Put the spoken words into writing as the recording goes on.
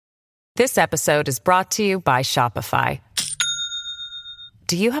This episode is brought to you by Shopify.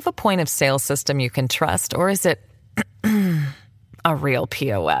 Do you have a point of sale system you can trust, or is it a real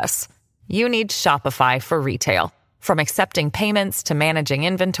POS? You need Shopify for retail. From accepting payments to managing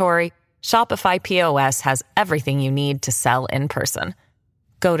inventory, Shopify POS has everything you need to sell in person.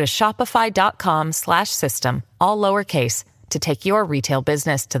 Go to shopify.com/system, all lowercase, to take your retail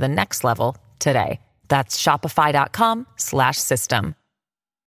business to the next level today. That's shopify.com/system.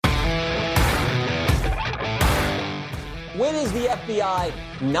 When is the FBI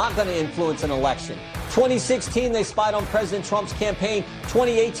not going to influence an election? 2016, they spied on President Trump's campaign.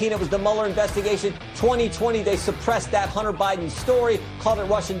 2018, it was the Mueller investigation. 2020, they suppressed that Hunter Biden story, called it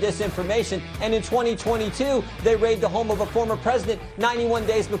Russian disinformation. And in 2022, they raided the home of a former president 91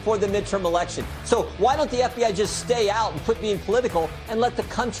 days before the midterm election. So why don't the FBI just stay out and quit being political and let the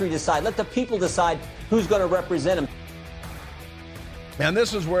country decide, let the people decide who's going to represent them? And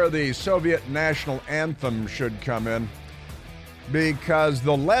this is where the Soviet national anthem should come in. Because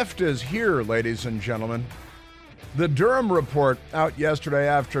the left is here, ladies and gentlemen. The Durham report out yesterday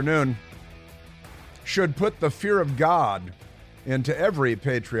afternoon should put the fear of God into every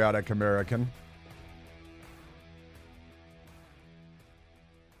patriotic American.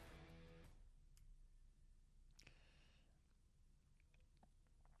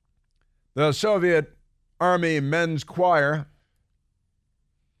 The Soviet Army Men's Choir,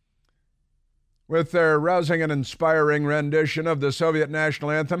 with their rousing and inspiring rendition of the Soviet national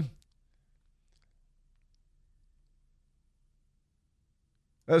anthem.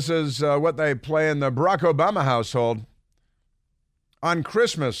 This is what they play in the Barack Obama household on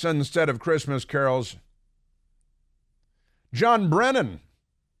Christmas instead of Christmas carols. John Brennan,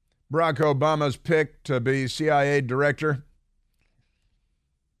 Barack Obama's pick to be CIA director,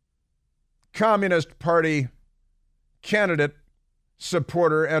 Communist Party candidate,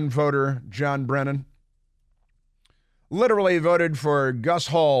 supporter and voter John Brennan literally voted for Gus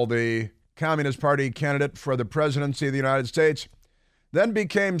Hall, the Communist Party candidate for the presidency of the United States, then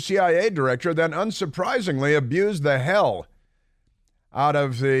became CIA director, then unsurprisingly abused the hell out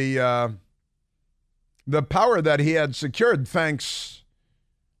of the power that he had secured, thanks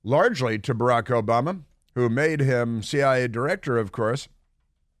largely to Barack Obama, who made him CIA director, of course.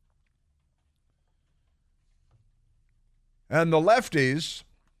 And the lefties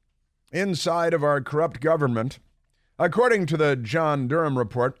inside of our corrupt government, according to the John Durham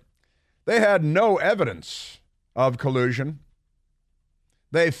report, they had no evidence of collusion.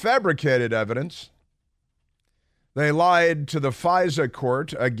 They fabricated evidence. They lied to the FISA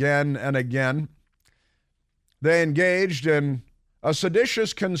court again and again. They engaged in a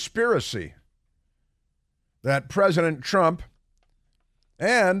seditious conspiracy that President Trump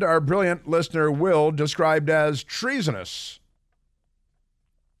and our brilliant listener Will described as treasonous.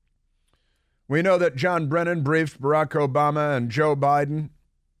 We know that John Brennan briefed Barack Obama and Joe Biden,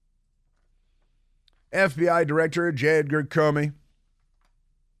 FBI Director J. Edgar Comey,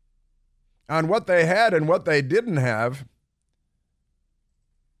 on what they had and what they didn't have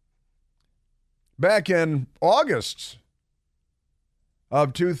back in August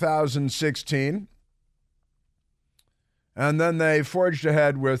of 2016. And then they forged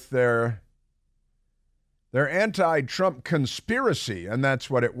ahead with their anti-Trump conspiracy, and that's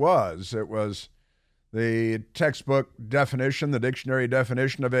what it was. It was the textbook definition, the dictionary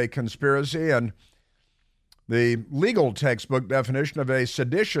definition of a conspiracy, and the legal textbook definition of a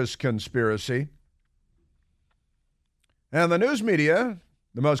seditious conspiracy. And the news media,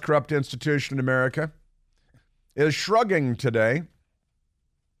 the most corrupt institution in America, is shrugging today.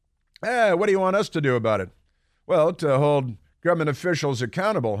 What do you want us to do about it? Well, to hold government officials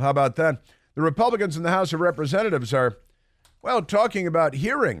accountable. How about that? The Republicans in the House of Representatives are, well, talking about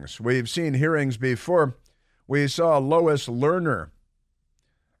hearings. We've seen hearings before. We saw Lois Lerner.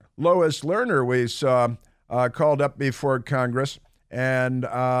 We saw called up before Congress, and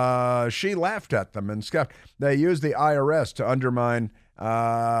she laughed at them and scoffed. They used the IRS to undermine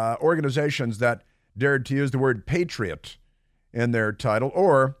organizations that dared to use the word patriot in their title,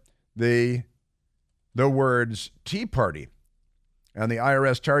 or the words Tea Party. And the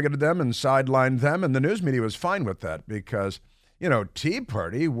IRS targeted them and sidelined them, and the news media was fine with that because, Tea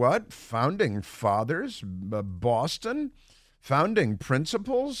Party, what? Founding fathers? Boston? Founding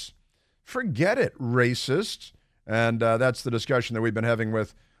principles? Forget it, racist. And that's the discussion that we've been having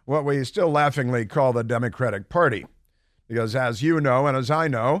with what we still laughingly call the Democratic Party. Because as you know, and as I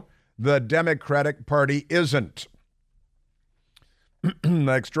know, the Democratic Party isn't.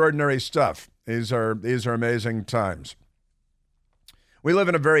 Extraordinary stuff. These are amazing times. We live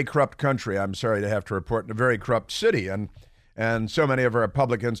in a very corrupt country. I'm sorry to have to report, in a very corrupt city. And And so many of our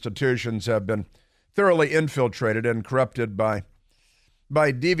public institutions have been thoroughly infiltrated and corrupted by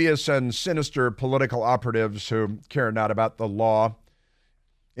devious and sinister political operatives who care not about the law.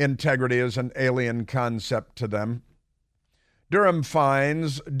 Integrity is an alien concept to them. Durham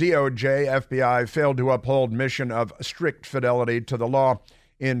finds DOJ, FBI failed to uphold mission of strict fidelity to the law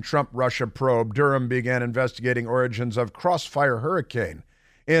in Trump-Russia probe. Durham began investigating origins of Crossfire Hurricane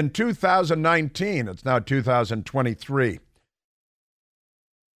in 2019. It's now 2023.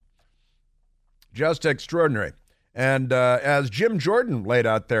 Just extraordinary. And as Jim Jordan laid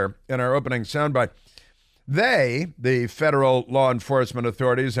out there in our opening soundbite, they, the federal law enforcement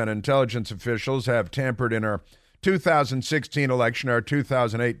authorities and intelligence officials, have tampered in our 2016 election, our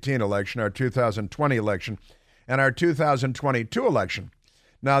 2018 election, our 2020 election, and our 2022 election.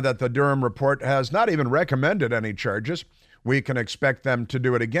 Now that the Durham report has not even recommended any charges, we can expect them to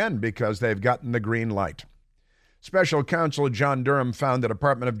do it again because they've gotten the green light. Special Counsel John Durham found the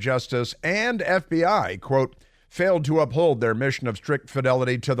Department of Justice and FBI, quote, failed to uphold their mission of strict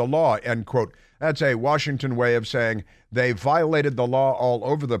fidelity to the law, end quote. That's a Washington way of saying they violated the law all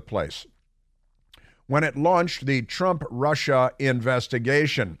over the place. When it launched the Trump-Russia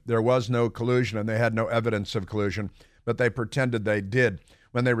investigation, there was no collusion and they had no evidence of collusion, but they pretended they did.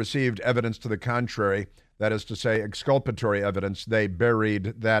 When they received evidence to the contrary, that is to say exculpatory evidence, they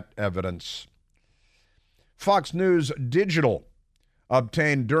buried that evidence. Fox News Digital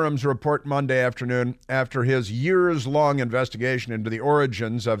obtained Durham's report Monday afternoon after his years-long investigation into the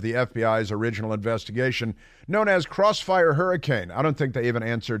origins of the FBI's original investigation, known as Crossfire Hurricane. I don't think they even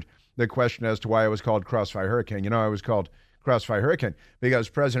answered the question as to why it was called Crossfire Hurricane. You know, it was called Crossfire Hurricane because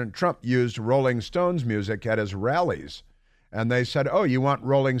President Trump used Rolling Stones music at his rallies. And they said, oh, you want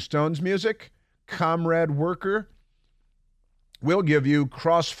Rolling Stones music, comrade worker? We'll give you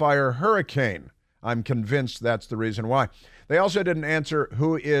Crossfire Hurricane. I'm convinced that's the reason why. They also didn't answer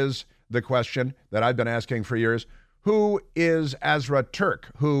who is the question that I've been asking for years. Who is Azra Turk?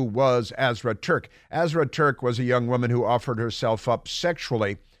 Who was Azra Turk? Azra Turk was a young woman who offered herself up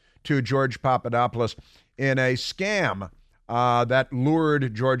sexually to George Papadopoulos in a scam that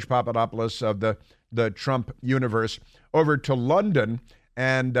lured George Papadopoulos of the Trump universe over to London.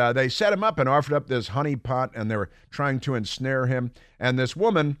 And they set him up and offered up this honeypot, and they were trying to ensnare him. And this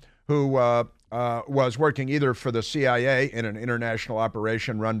woman who was working either for the CIA in an international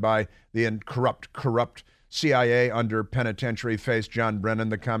operation run by the corrupt CIA under penitentiary face John Brennan,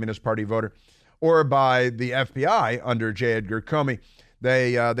 the Communist Party voter, or by the FBI under J. Edgar Comey.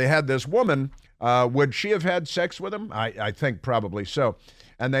 They had this woman. Would she have had sex with him? I think probably so.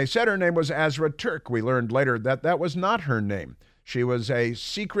 And they said her name was Azra Turk. We learned later that that was not her name. She was a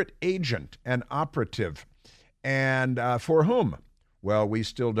secret agent, an operative. And for whom? Well, we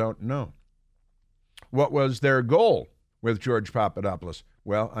still don't know. What was their goal with George Papadopoulos?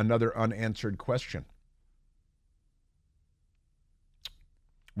 Well, another unanswered question.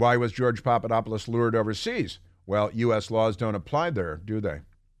 Why was George Papadopoulos lured overseas? Well, U.S. laws don't apply there, do they?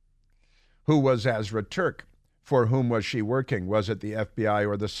 Who was Azra Turk? For whom was she working? Was it the FBI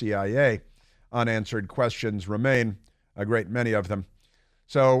or the CIA? Unanswered questions remain, a great many of them.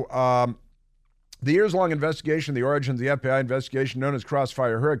 So, the years-long investigation, the origins of the FBI investigation known as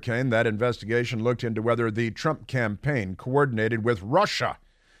Crossfire Hurricane, that investigation looked into whether the Trump campaign coordinated with Russia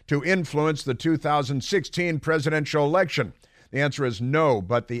to influence the 2016 presidential election. The answer is no,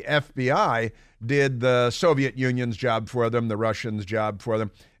 but the FBI did the Soviet Union's job for them, the Russians' job for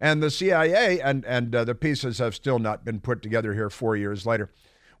them, and the CIA, and the pieces have still not been put together here 4 years later.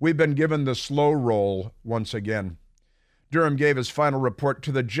 We've been given the slow roll once again. Durham gave his final report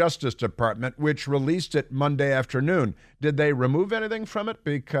to the Justice Department, which released it Monday afternoon. Did they remove anything from it?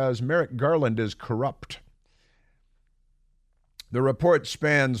 Because Merrick Garland is corrupt. The report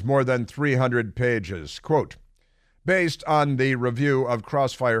spans more than 300 pages. Quote, based on the review of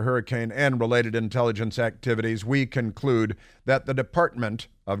Crossfire Hurricane and related intelligence activities, we conclude that the Department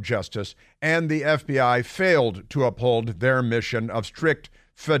of Justice and the FBI failed to uphold their mission of strict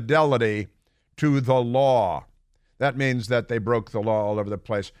fidelity to the law. That means that they broke the law all over the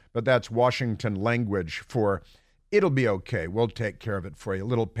place, but that's Washington language for it'll be okay, we'll take care of it for you.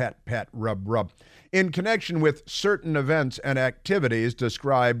 Little pat, pat, rub, rub. In connection with certain events and activities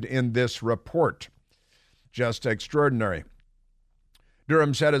described in this report. Just extraordinary.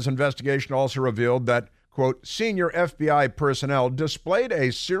 Durham said his investigation also revealed that, quote, senior FBI personnel displayed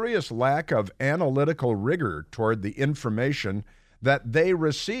a serious lack of analytical rigor toward the information that they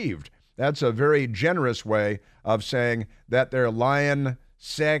received. That's a very generous way of saying that they're lion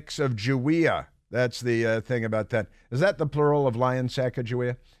sacks of Jewia. That's the thing about that. Is that the plural of lion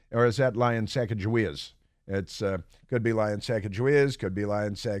Sacagawea? Or is that lion Sacagaweas? It's could be lying Sacagaweas, could be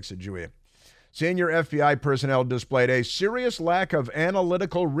lying Sacagawea. Senior FBI personnel displayed a serious lack of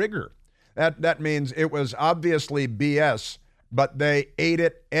analytical rigor. That means it was obviously BS, but they ate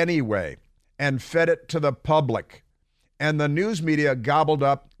it anyway and fed it to the public. And the news media gobbled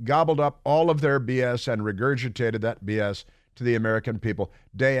up all of their BS and regurgitated that BS to the American people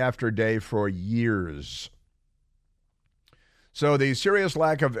day after day for years. So the serious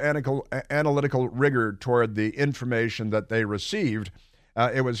lack of analytical rigor toward the information that they received,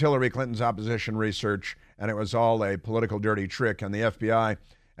 it was Hillary Clinton's opposition research, and it was all a political dirty trick, and the FBI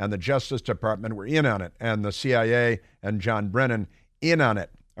and the Justice Department were in on it, and the CIA and John Brennan in on it,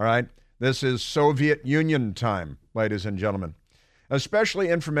 all right? This is Soviet Union time, ladies and gentlemen. Especially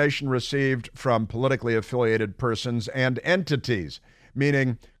information received from politically affiliated persons and entities,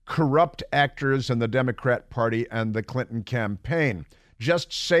 meaning corrupt actors in the Democrat Party and the Clinton campaign.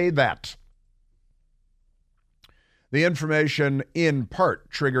 Just say that. The information, in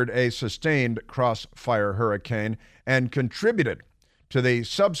part, triggered a sustained crossfire hurricane and contributed to the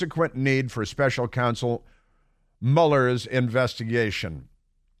subsequent need for special counsel Mueller's investigation.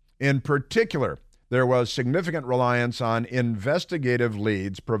 In particular, there was significant reliance on investigative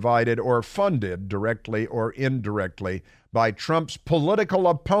leads provided or funded directly or indirectly by Trump's political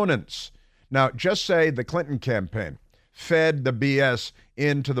opponents. Now, just say the Clinton campaign fed the BS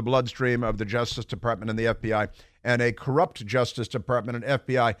into the bloodstream of the Justice Department and the FBI, and a corrupt Justice Department and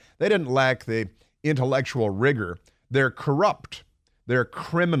FBI. They didn't lack the intellectual rigor. They're corrupt. They're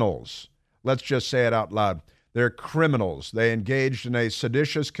criminals. Let's just say it out loud. They're criminals. They engaged in a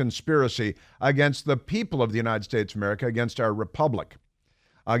seditious conspiracy against the people of the United States of America, against our republic,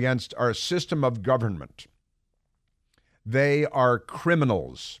 against our system of government. They are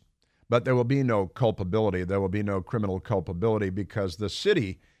criminals, but there will be no culpability. There will be no criminal culpability because the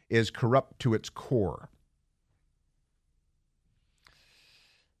city is corrupt to its core.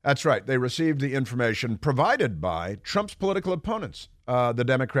 That's right. They received the information provided by Trump's political opponents, the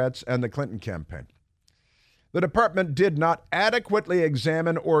Democrats and the Clinton campaign. The department did not adequately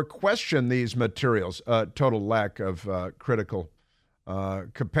examine or question these materials, total lack of critical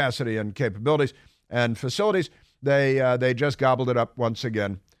capacity and capabilities and facilities. They just gobbled it up once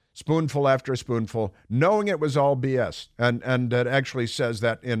again, spoonful after spoonful, knowing it was all BS. And it actually says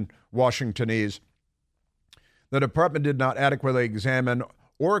that in Washingtonese. The department did not adequately examine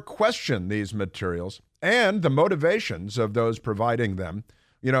or question these materials and the motivations of those providing them.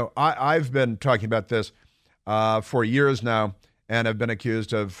 You know, I've been talking about this for years now and have been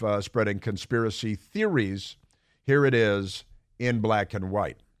accused of spreading conspiracy theories. Here it is in black and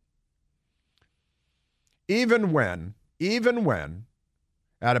white. Even when,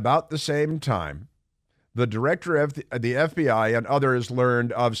 at about the same time, the director of the FBI and others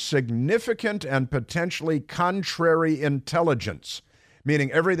learned of significant and potentially contrary intelligence,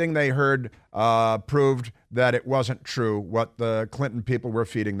 meaning everything they heard proved that it wasn't true what the Clinton people were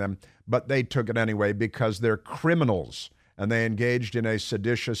feeding them, but they took it anyway because they're criminals and they engaged in a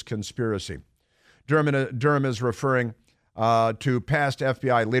seditious conspiracy. Durham is referring to past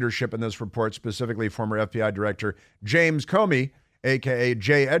FBI leadership in this report, specifically former FBI Director James Comey, a.k.a.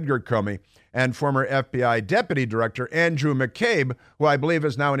 J. Edgar Comey, and former FBI Deputy Director Andrew McCabe, who I believe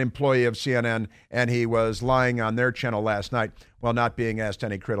is now an employee of CNN, and he was lying on their channel last night while not being asked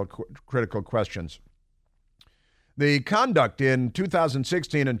any critical questions. The conduct in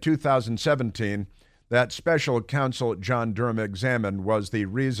 2016 and 2017 that special counsel John Durham examined was the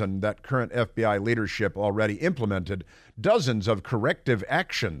reason that current FBI leadership already implemented dozens of corrective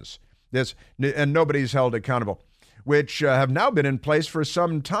actions, and nobody's held accountable, which have now been in place for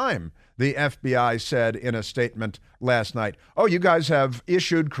some time, the FBI said in a statement last night. Oh, you guys have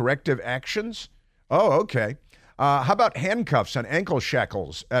issued corrective actions? Oh, okay. How about handcuffs and ankle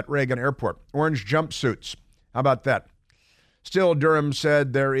shackles at Reagan Airport? Orange jumpsuits. How about that? Still, Durham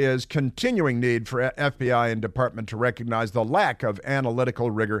said there is continuing need for FBI and department to recognize the lack of analytical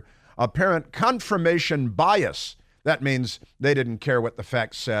rigor, apparent confirmation bias. That means they didn't care what the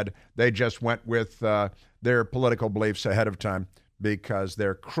facts said. They just went with their political beliefs ahead of time because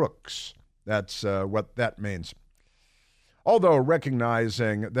they're crooks. That's what that means. Although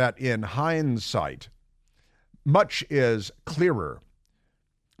recognizing that in hindsight, much is clearer.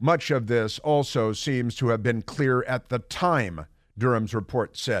 Much of this also seems to have been clear at the time, Durham's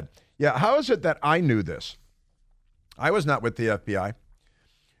report said. Yeah, how is it that I knew this? I was not with the FBI.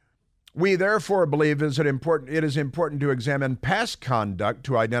 We therefore believe it is important to examine past conduct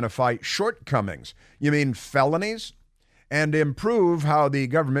to identify shortcomings. You mean felonies? And improve how the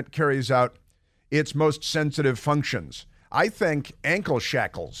government carries out its most sensitive functions. I think ankle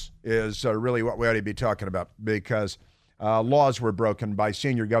shackles is really what we ought to be talking about, because laws were broken by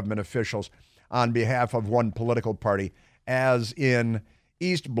senior government officials on behalf of one political party, as in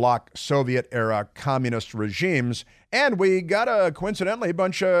East Bloc Soviet-era communist regimes. And we got, coincidentally, a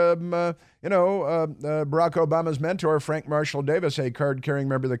bunch of, Barack Obama's mentor, Frank Marshall Davis, a card-carrying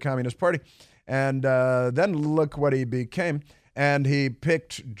member of the Communist Party. And then look what he became. And he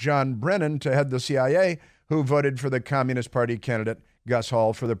picked John Brennan to head the CIA, who voted for the Communist Party candidate Gus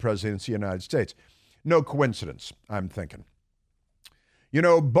Hall for the presidency of the United States. No coincidence, I'm thinking. You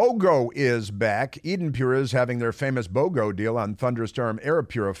know, BOGO is back. Eden Pure is having their famous BOGO deal on Thunderstorm air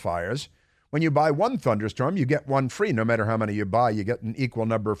purifiers. When you buy one Thunderstorm, you get one free. No matter how many you buy, you get an equal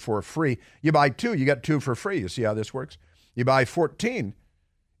number for free. You buy two, you get two for free. You see how this works? You buy 14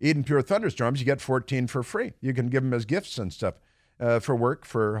 Eden Pure Thunderstorms, you get 14 for free. You can give them as gifts and stuff for work,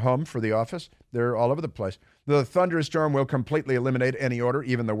 for home, for the office. They're all over the place. The Thunderstorm will completely eliminate any odor,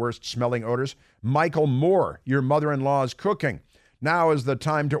 even the worst smelling odors. Michael Moore, your mother-in-law's cooking. Now is the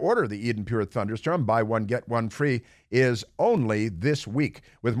time to order the Eden Pure Thunderstorm. Buy one, get one free is only this week.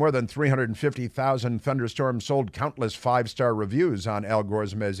 With more than 350,000 Thunderstorms sold, countless 5-star reviews on Al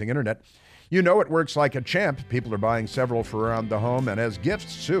Gore's amazing internet. You know it works like a champ. People are buying several for around the home and as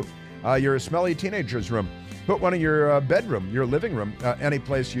gifts, too. Your smelly teenager's room. Put one in your bedroom, your living room, any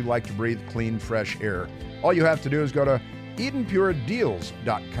place you like to breathe clean, fresh air. All you have to do is go to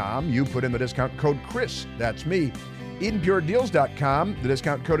EdenPureDeals.com. You put in the discount code Chris. That's me. EdenPureDeals.com. The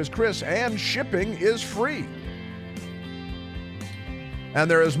discount code is Chris, and shipping is free. And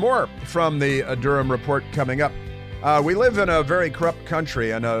there is more from the Durham report coming up. We live in a very corrupt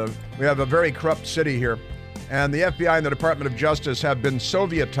country, and we have a very corrupt city here. And the FBI and the Department of Justice have been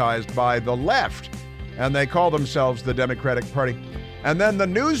Sovietized by the left, and they call themselves the Democratic Party. And then the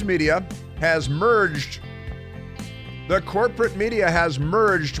news media has merged. The corporate media has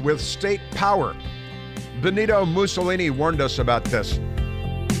merged with state power. Benito Mussolini warned us about this.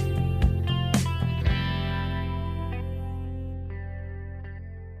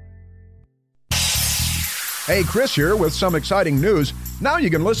 Hey, Chris here with some exciting news. Now you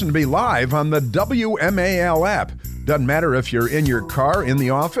can listen to me live on the WMAL app. Doesn't matter if you're in your car, in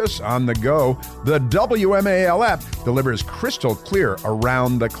the office, on the go. The WMAL app delivers crystal clear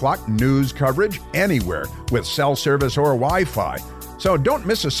around-the-clock news coverage anywhere with cell service or Wi-Fi. So don't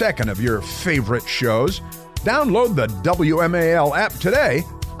miss a second of your favorite shows. Download the WMAL app today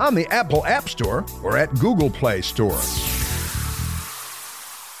on the Apple App Store or at Google Play Store.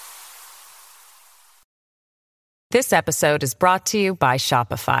 This episode is brought to you by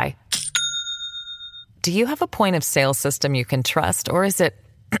Shopify. Do you have a point of sale system you can trust, or is it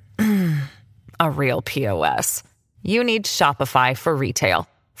a real POS? You need Shopify for retail.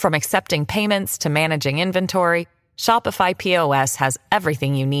 From accepting payments to managing inventory, Shopify POS has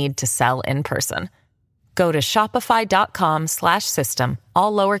everything you need to sell in person. Go to shopify.com/system,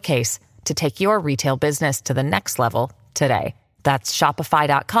 all lowercase, to take your retail business to the next level today. That's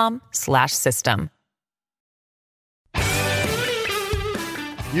shopify.com/system.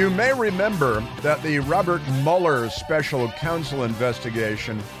 You may remember that the Robert Mueller special counsel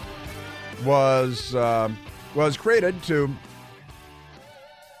investigation was created to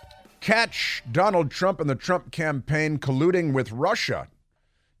catch Donald Trump and the Trump campaign colluding with Russia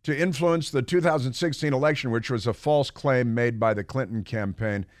to influence the 2016 election, which was a false claim made by the Clinton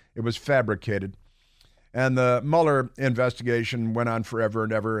campaign. It was fabricated. And the Mueller investigation went on forever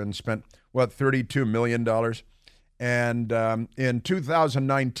and ever and spent, $32 million? And in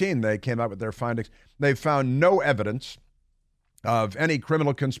 2019, they came out with their findings. They found no evidence of any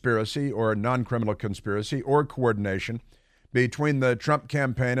criminal conspiracy or non-criminal conspiracy or coordination between the Trump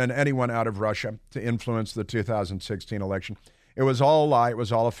campaign and anyone out of Russia to influence the 2016 election. It was all a lie. It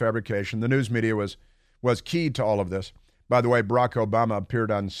was all a fabrication. The news media was key to all of this. By the way, Barack Obama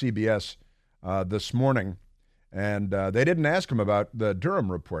appeared on CBS this morning, and they didn't ask him about the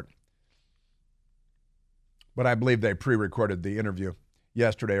Durham report. But I believe they pre-recorded the interview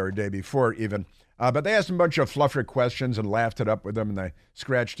yesterday or day before even. But they asked him a bunch of fluffer questions and laughed it up with him, and they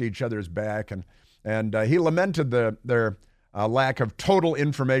scratched each other's back. And he lamented their lack of total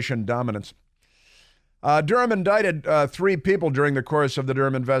information dominance. Durham indicted 3 people during the course of the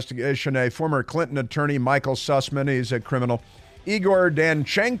Durham investigation. A former Clinton attorney, Michael Sussman, he's a criminal. Igor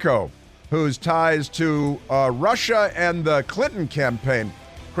Danchenko, whose ties to Russia and the Clinton campaign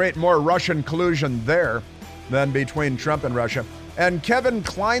create more Russian collusion there than between Trump and Russia. And Kevin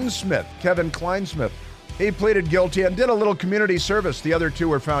Kleinsmith, he pleaded guilty and did a little community service. The other 2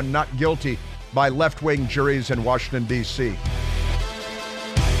 were found not guilty by left-wing juries in Washington, D.C.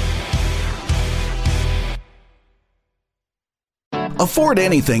 Afford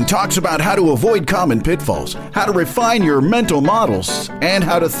Anything talks about how to avoid common pitfalls, how to refine your mental models, and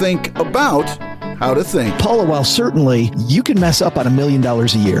how to think about how to think. Paula, while certainly you can mess up on $1 million a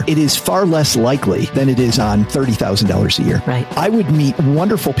year, it is far less likely than it is on $30,000 a year. Right. I would meet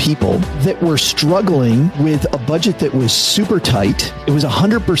wonderful people that were struggling with a budget that was super tight. It was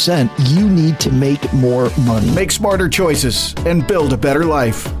 100%. You need to make more money. Make smarter choices and build a better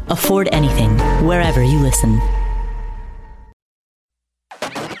life. Afford Anything, wherever you listen.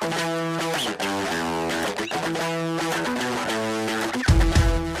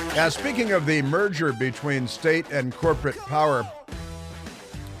 Now, speaking of the merger between state and corporate power,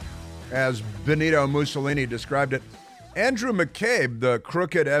 as Benito Mussolini described it, Andrew McCabe, the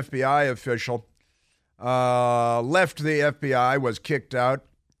crooked FBI official, left the FBI, was kicked out,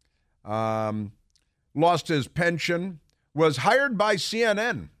 lost his pension, was hired by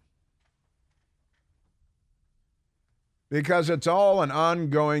CNN because it's all an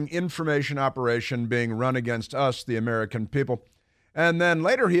ongoing information operation being run against us, the American people. And then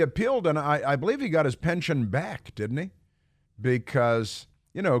later he appealed, and I believe he got his pension back, didn't he? Because,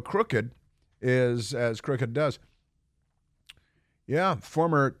 you know, crooked is as crooked does. Yeah,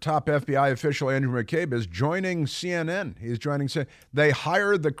 former top FBI official Andrew McCabe is joining CNN. He's joining CNN. They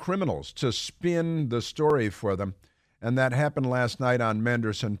hire the criminals to spin the story for them, and that happened last night on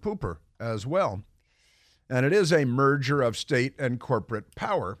Manderson Pooper as well. And it is a merger of state and corporate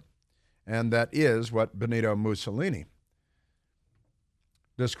power, and that is what Benito Mussolini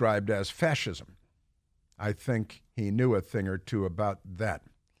described as fascism. I think he knew a thing or two about that.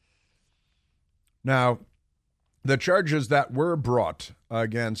 Now, the charges that were brought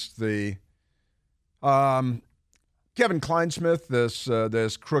against the Kevin Kleinsmith,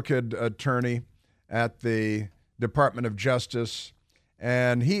 this crooked attorney at the Department of Justice,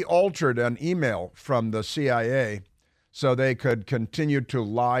 and he altered an email from the CIA so they could continue to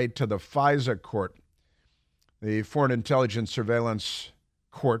lie to the FISA court, the Foreign Intelligence Surveillance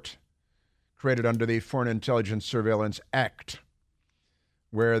Court, created under the Foreign Intelligence Surveillance Act,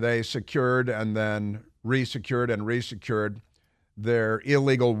 where they secured and then resecured and resecured their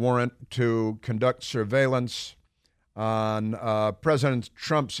illegal warrant to conduct surveillance on President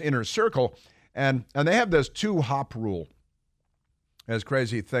Trump's inner circle. And they have this two-hop rule, this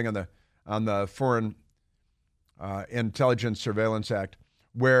crazy thing on the Foreign Intelligence Surveillance Act,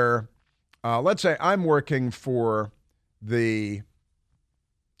 where let's say I'm working for the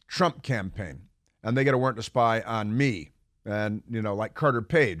Trump campaign, and they get a warrant to spy on me. And, you know, like Carter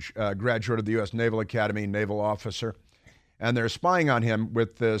Page, graduate of the U.S. Naval Academy, naval officer, and they're spying on him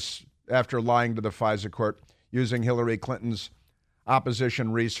with this, after lying to the FISA court, using Hillary Clinton's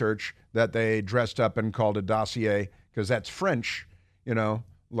opposition research that they dressed up and called a dossier, because that's French, you know,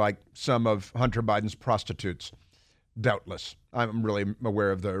 like some of Hunter Biden's prostitutes, doubtless. I'm really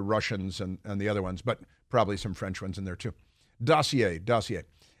aware of the Russians and the other ones, but probably some French ones in there too. Dossier.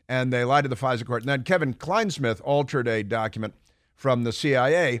 And they lied to the FISA court. And then Kevin Kleinsmith altered a document from the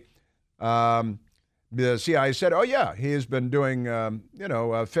CIA. The CIA said, oh, yeah, he's been doing,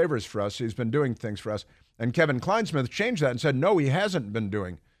 favors for us. He's been doing things for us. And Kevin Kleinsmith changed that and said, no, he hasn't been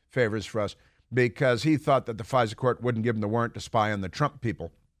doing favors for us, because he thought that the FISA court wouldn't give him the warrant to spy on the Trump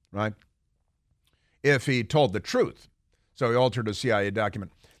people, right, if he told the truth. So he altered a CIA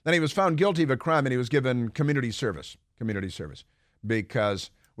document. Then he was found guilty of a crime, and he was given community service, because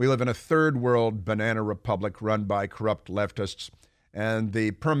we live in a third world banana republic run by corrupt leftists, and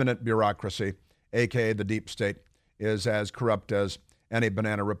the permanent bureaucracy, a.k.a. the deep state, is as corrupt as any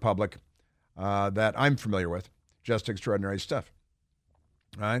banana republic that I'm familiar with. Just extraordinary stuff.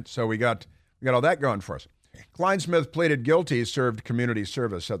 All right, so we got all that going for us. Kleinsmith pleaded guilty, served community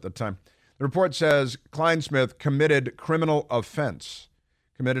service at the time. The report says Kleinsmith committed a criminal offense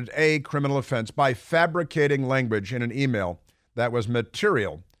by fabricating language in an email that was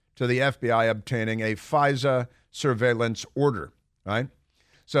material to the FBI obtaining a FISA surveillance order, right?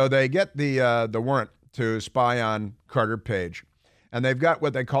 So they get the warrant to spy on Carter Page, and they've got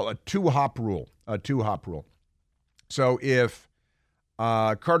what they call a two-hop rule. So if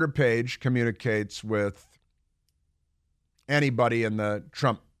Carter Page communicates with anybody in the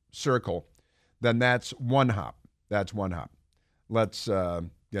Trump circle, then that's one hop. Let's, I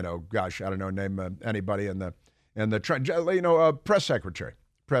don't know, name anybody in the press secretary.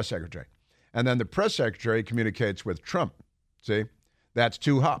 And then the press secretary communicates with Trump. See, that's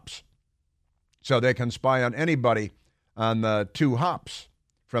two hops. So they can spy on anybody on the two hops,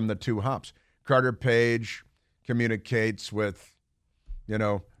 from the two hops. Carter Page communicates with,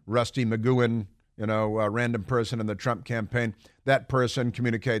 Rusty McGowan, a random person in the Trump campaign. That person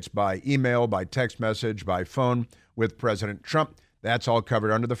communicates by email, by text message, by phone with President Trump. That's all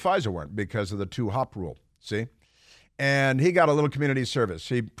covered under the FISA warrant because of the 2-hop rule, see? And he got a little community service.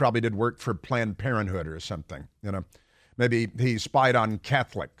 He probably did work for Planned Parenthood or something, you know. Maybe he spied on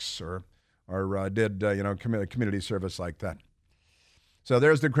Catholics or did community service like that. So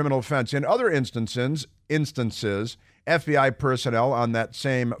there's the criminal offense. In other instances, FBI personnel on that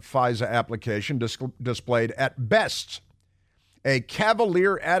same FISA application displayed at best a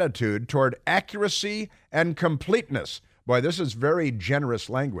cavalier attitude toward accuracy and completeness. Boy, this is very generous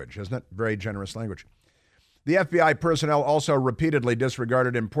language, isn't it? Very generous language. The FBI personnel also repeatedly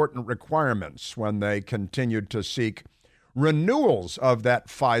disregarded important requirements when they continued to seek renewals of that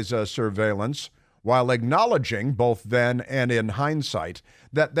FISA surveillance, while acknowledging, both then and in hindsight,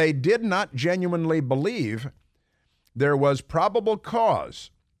 that they did not genuinely believe there was probable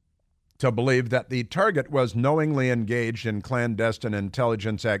cause to believe that the target was knowingly engaged in clandestine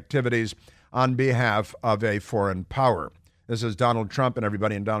intelligence activities on behalf of a foreign power. This is Donald Trump and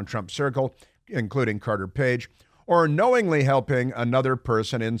everybody in Donald Trump's circle, including Carter Page, or knowingly helping another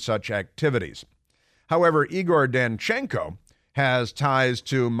person in such activities. However, Igor Danchenko has ties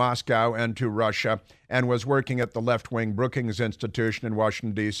to Moscow and to Russia and was working at the left-wing Brookings Institution in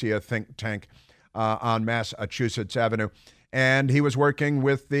Washington, D.C., a think tank on Massachusetts Avenue. And he was working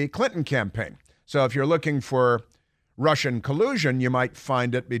with the Clinton campaign. So if you're looking for Russian collusion, you might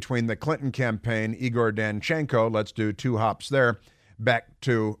find it between the Clinton campaign, Igor Danchenko, let's do 2 hops there, back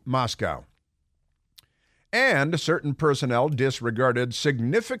to Moscow. And certain personnel disregarded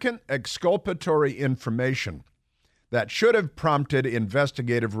significant exculpatory information that should have prompted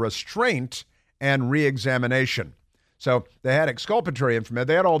investigative restraint and re-examination. So they had exculpatory information.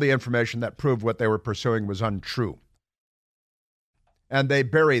 They had all the information that proved what they were pursuing was untrue. And they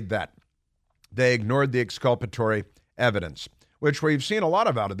buried that. They ignored the exculpatory evidence, which we've seen a lot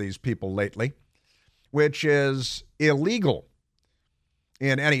of out of these people lately, which is illegal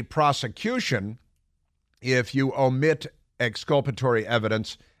in any prosecution if you omit exculpatory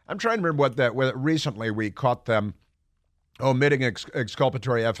evidence. I'm trying to remember recently we caught them omitting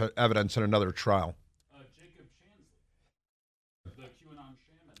exculpatory evidence in another trial. Jacob Chansley, the QAnon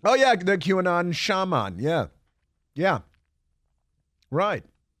shaman. Oh, yeah, the QAnon shaman. Yeah. Right.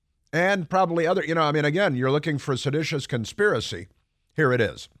 And probably other, again, you're looking for seditious conspiracy. Here it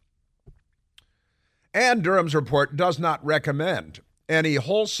is. And Durham's report does not recommend any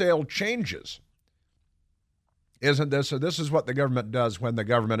wholesale changes. Isn't this? So this is what the government does when the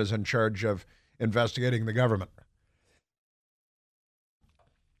government is in charge of investigating the government.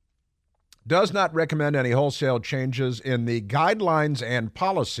 Does not recommend any wholesale changes in the guidelines and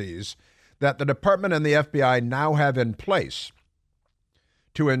policies that the department and the FBI now have in place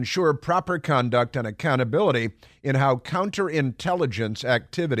to ensure proper conduct and accountability in how counterintelligence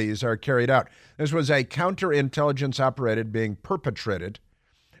activities are carried out. This was a counterintelligence operated being perpetrated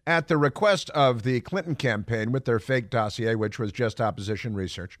at the request of the Clinton campaign with their fake dossier, which was just opposition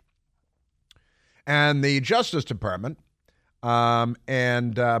research, and the Justice Department. Boy,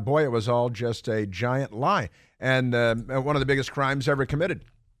 it was all just a giant lie. And one of the biggest crimes ever committed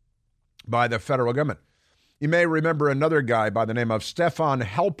by the federal government. You may remember another guy by the name of Stefan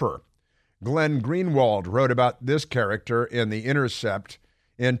Helper. Glenn Greenwald wrote about this character in The Intercept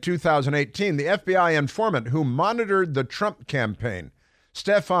in 2018. The FBI informant who monitored the Trump campaign,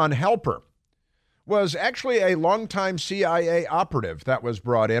 Stefan Helper, was actually a longtime CIA operative that was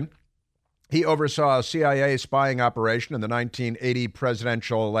brought in. He oversaw a CIA spying operation in the 1980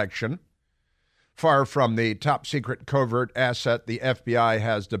 presidential election. Far from the top-secret covert asset the FBI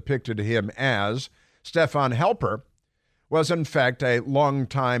has depicted him as, Stefan Helper was in fact a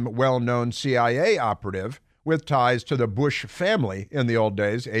longtime well-known CIA operative with ties to the Bush family in the old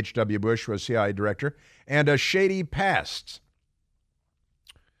days. H.W. Bush was CIA director, and a shady past.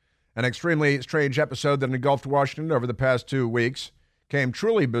 An extremely strange episode that engulfed Washington over the past 2 weeks came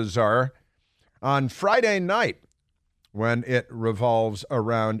truly bizarre on Friday night when it revolves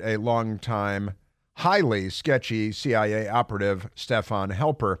around a longtime, highly sketchy CIA operative, Stefan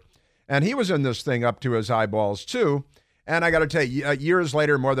Helper. And he was in this thing up to his eyeballs, too. And I got to tell you, years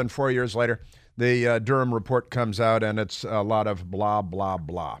later, more than 4 years later, the Durham report comes out, and it's a lot of blah, blah,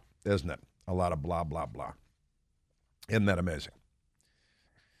 blah, isn't it? A lot of blah, blah, blah. Isn't that amazing?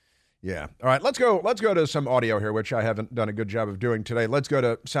 Yeah. All right, let's go to some audio here, which I haven't done a good job of doing today. Let's go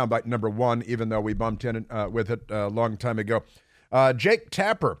to soundbite number 1, even though we bumped in with it a long time ago. Jake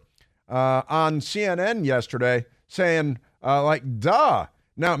Tapper on CNN yesterday saying, duh.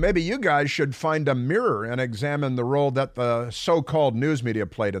 Now, maybe you guys should find a mirror and examine the role that the so-called news media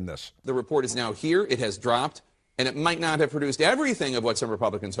played in this. The report is now here. It has dropped. and it might not have produced everything of what some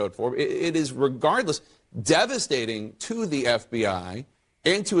Republicans hoped for. It is, regardless, devastating to the FBI,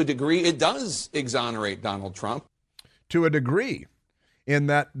 and to a degree, it does exonerate Donald Trump. To a degree, in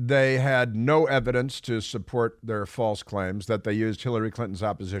that they had no evidence to support their false claims, that they used Hillary Clinton's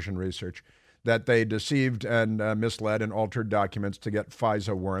opposition research, that they deceived and misled and altered documents to get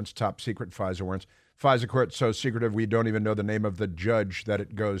FISA warrants, top secret FISA warrants. FISA court's so secretive we don't even know the name of the judge that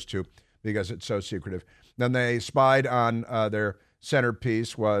it goes to because it's so secretive. Then they spied on their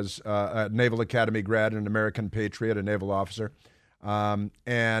centerpiece was a Naval Academy grad, an American patriot, a naval officer. And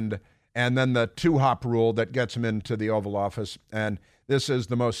then the two-hop rule that gets him into the Oval Office. And this is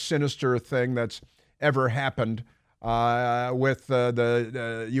the most sinister thing that's ever happened with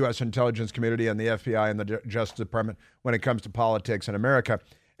the U.S. intelligence community and the FBI and the Justice Department when it comes to politics in America.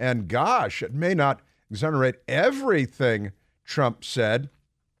 And gosh, it may not exonerate everything Trump said.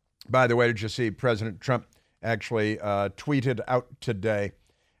 By the way, did you see President Trump actually tweeted out today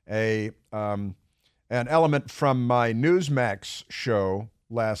an element from my Newsmax show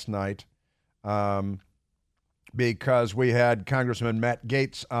last night because we had Congressman Matt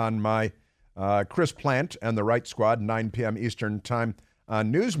Gaetz on my Chris Plant and the Right Squad, 9 p.m. Eastern Time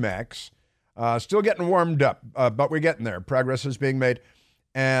on Newsmax. Still getting warmed up, but we're getting there. Progress is being made.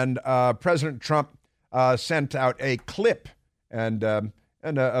 And President Trump sent out a clip and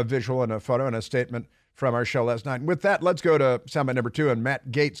a visual and a photo and a statement from our show last night. And with that, let's go to soundbite number 2 and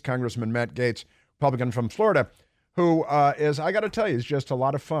Matt Gaetz, Congressman Matt Gaetz, Republican from Florida, who is, I got to tell you, he's just a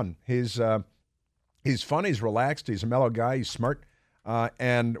lot of fun. He's fun, he's relaxed, he's a mellow guy, he's smart,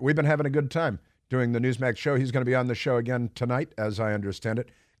 and we've been having a good time doing the Newsmax show. He's going to be on the show again tonight, as I understand it.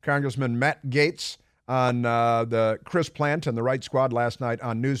 Congressman Matt Gaetz on the Chris Plant and the Right Squad last night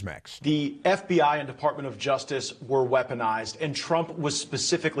on Newsmax. The FBI and Department of Justice were weaponized, and Trump was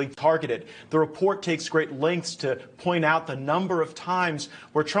specifically targeted. The report takes great lengths to point out the number of times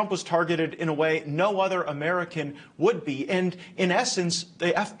where Trump was targeted in a way no other American would be. And in essence,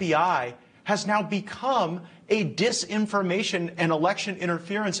 the FBI has now become a disinformation and election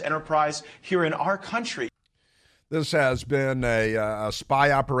interference enterprise here in our country. This has been a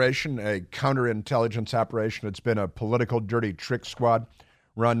spy operation, a counterintelligence operation. It's been a political dirty trick squad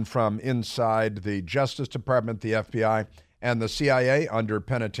run from inside the Justice Department, the FBI, and the CIA under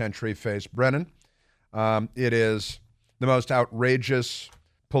penitentiary face Brennan. It is the most outrageous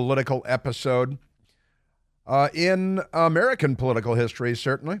political episode in American political history,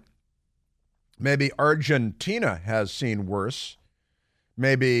 certainly. Maybe Argentina has seen worse.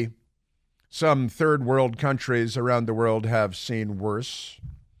 Maybe some third world countries around the world have seen worse,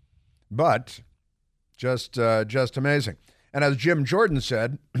 but just amazing. And as Jim Jordan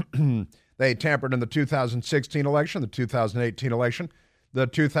said, they tampered in the 2016 election, the 2018 election, the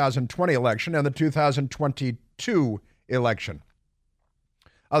 2020 election, and the 2022 election.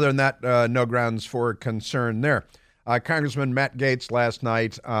 Other than that, no grounds for concern there. Congressman Matt Gaetz last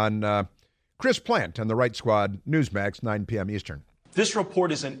night on Chris Plant and the Right Squad, Newsmax, 9 p.m. Eastern. This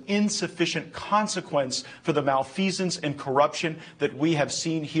report is an insufficient consequence for the malfeasance and corruption that we have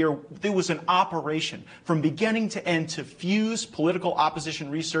seen here. There was an operation from beginning to end to fuse political opposition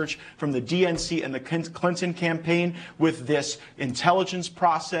research from the DNC and the Clinton campaign with this intelligence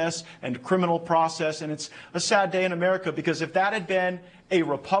process and criminal process. And it's a sad day in America, because if that had been a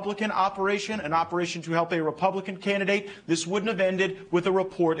Republican operation, an operation to help a Republican candidate, this wouldn't have ended with a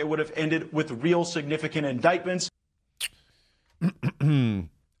report. It would have ended with real significant indictments. And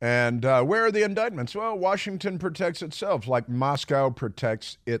where are the indictments? Well, Washington protects itself like Moscow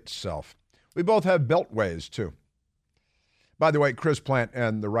protects itself. We both have beltways, too. By the way, Chris Plant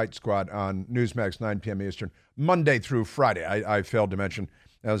and the Right Squad on Newsmax, 9 p.m. Eastern, Monday through Friday. I failed to mention,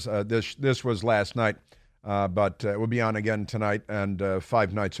 as this was last night, but it will be on again tonight and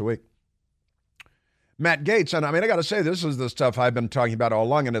 5 nights a week. Matt Gaetz, and I mean, I got to say, this is the stuff I've been talking about all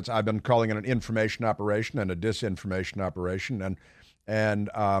along, and I've been calling it an information operation and a disinformation operation and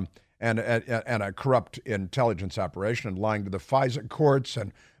a corrupt intelligence operation, and lying to the FISA courts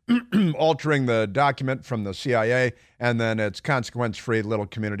and altering the document from the CIA, and then it's consequence-free little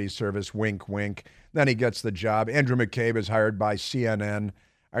community service, wink, wink. Then he gets the job. Andrew McCabe is hired by CNN.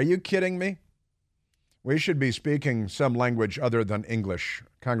 Are you kidding me? We should be speaking some language other than English.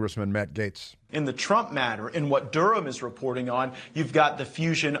 Congressman Matt Gaetz. In the Trump matter, in what Durham is reporting on, you've got the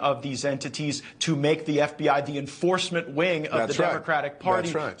fusion of these entities to make the FBI the enforcement wing of the Democratic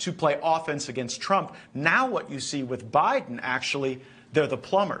Party to play offense against Trump. Now what you see with Biden, actually, they're the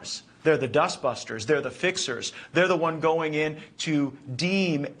plumbers. They're the dustbusters. They're the fixers. They're the one going in to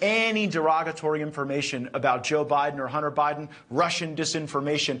deem any derogatory information about Joe Biden or Hunter Biden Russian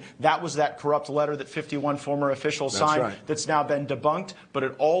disinformation. That was that corrupt letter that 51 former officials signed that's now been debunked. But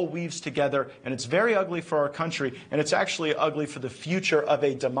it all weaves together, and it's very ugly for our country, and it's actually ugly for the future of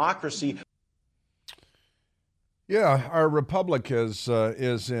a democracy. Yeah, our republic is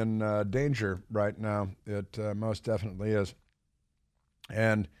in danger right now. It most definitely is.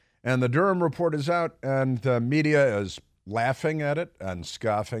 And the Durham report is out, and the media is laughing at it and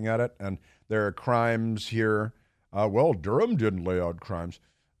scoffing at it, and there are crimes here. Well, Durham didn't lay out crimes.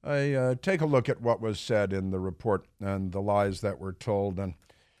 Take a look at what was said in the report and the lies that were told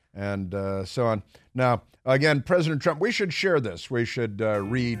and so on. Now, again, President Trump, we should share this. We should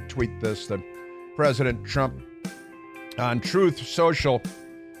retweet this, that President Trump on Truth Social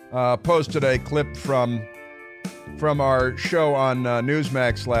posted a clip from our show on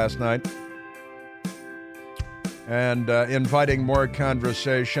Newsmax last night and inviting more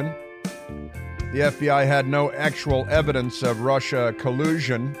conversation. The FBI had no actual evidence of Russia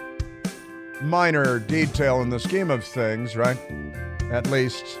collusion. Minor detail in the scheme of things, right? At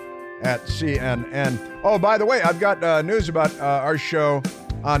least at CNN. Oh, by the way, I've got news about our show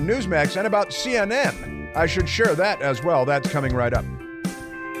on Newsmax and about CNN. I should share that as well. That's coming right up.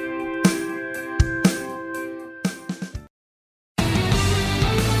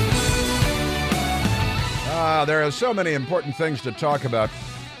 There are so many important things to talk about.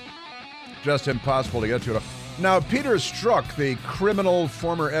 Just impossible to get to it all. Now, Peter Strzok, the criminal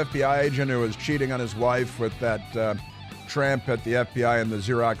former FBI agent who was cheating on his wife with that tramp at the FBI in the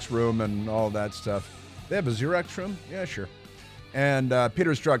Xerox room and all that stuff. They have a Xerox room? Yeah, sure. And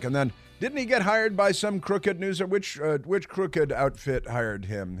Peter Strzok, and then didn't he get hired by some crooked news? Which crooked outfit hired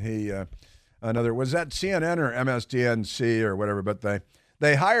him? Was that CNN or MSDNC or whatever? But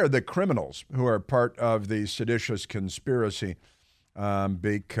they hire the criminals who are part of the seditious conspiracy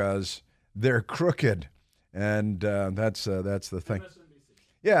because they're crooked, and that's the thing.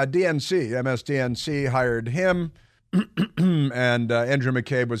 Yeah, MSDNC hired him, and Andrew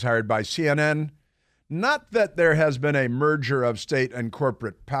McCabe was hired by CNN. Not that there has been a merger of state and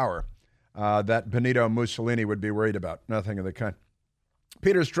corporate power that Benito Mussolini would be worried about. Nothing of the kind.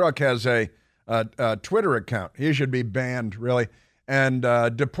 Peter Strzok has a Twitter account. He should be banned, really, and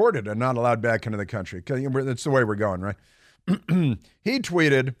deported and not allowed back into the country. That's the way we're going, right? He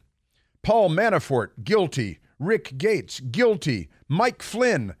tweeted, Paul Manafort, guilty. Rick Gates, guilty. Mike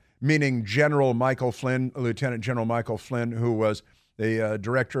Flynn, meaning General Michael Flynn, Lieutenant General Michael Flynn, who was the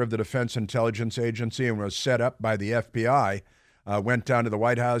director of the Defense Intelligence Agency and was set up by the FBI, went down to the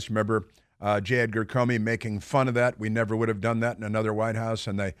White House. Remember J. Edgar Comey making fun of that? We never would have done that in another White House.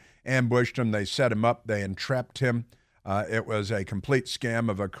 And they ambushed him. They set him up. They entrapped him. It was a complete scam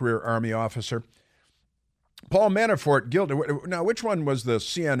of a career Army officer. Paul Manafort, guilty. Now, which one was the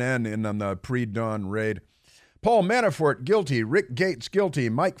CNN in on the pre-dawn raid? Paul Manafort, guilty. Rick Gates, guilty.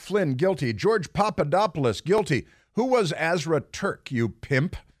 Mike Flynn, guilty. George Papadopoulos, guilty. Who was Azra Turk, you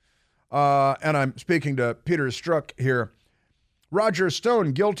pimp? And I'm speaking to Peter Strzok here. Roger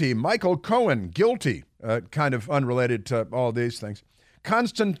Stone, guilty. Michael Cohen, guilty. Kind of unrelated to all these things.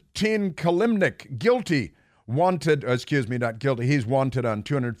 Konstantin Kalimnik, guilty. Wanted, not guilty. He's wanted on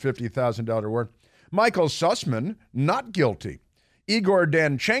 $250,000 award. Michael Sussman, not guilty. Igor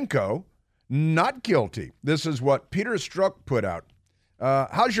Danchenko, not guilty. This is what Peter Strzok put out.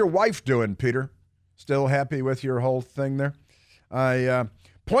 How's your wife doing, Peter? Still happy with your whole thing there?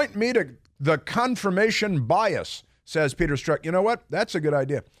 Point me to the confirmation bias, says Peter Strzok. You know what? That's a good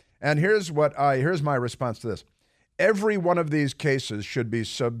idea. And here's my response to this. Every one of these cases should be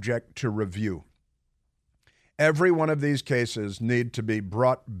subject to review. Every one of these cases need to be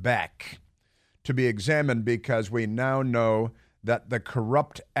brought back to be examined because we now know that the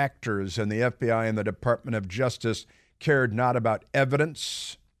corrupt actors in the FBI and the Department of Justice cared not about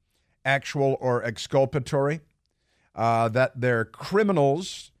evidence, actual or exculpatory, that they're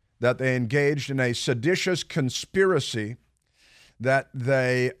criminals, that they engaged in a seditious conspiracy, that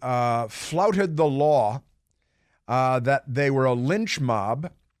they flouted the law, that they were a lynch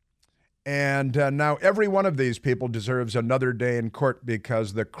mob, and now every one of these people deserves another day in court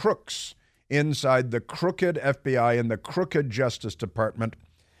because the crooks inside the crooked FBI and the crooked Justice Department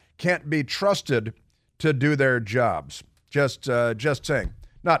can't be trusted to do their jobs. Just saying.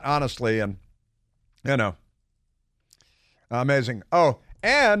 Not honestly, and, amazing. Oh,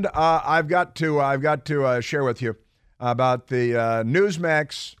 and I've got to share with you about the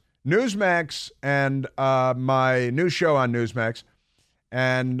Newsmax and my new show on Newsmax,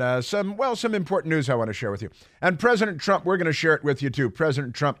 and some important news I want to share with you. And President Trump, we're going to share it with you too.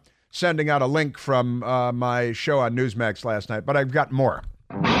 President Trump sending out a link from my show on Newsmax last night, but I've got more.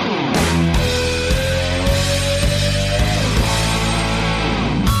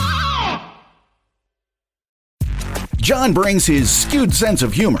 John brings his skewed sense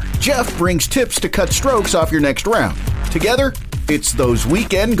of humor. Jeff brings tips to cut strokes off your next round. Together, it's those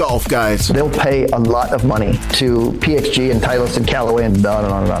weekend golf guys. They'll pay a lot of money to PXG and Titleist and Callaway and on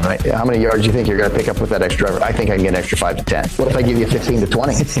and on and on, right? How many yards do you think you're going to pick up with that extra driver? I think I can get an extra 5 to 10. What if I give you 15 to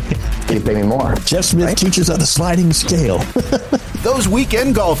 20? You pay me more. Jeff Smith teaches on a sliding scale. Those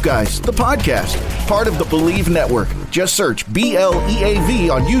Weekend Golf Guys, the podcast, part of the Believe Network. Just search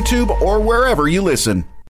BLEAV on YouTube or wherever you listen.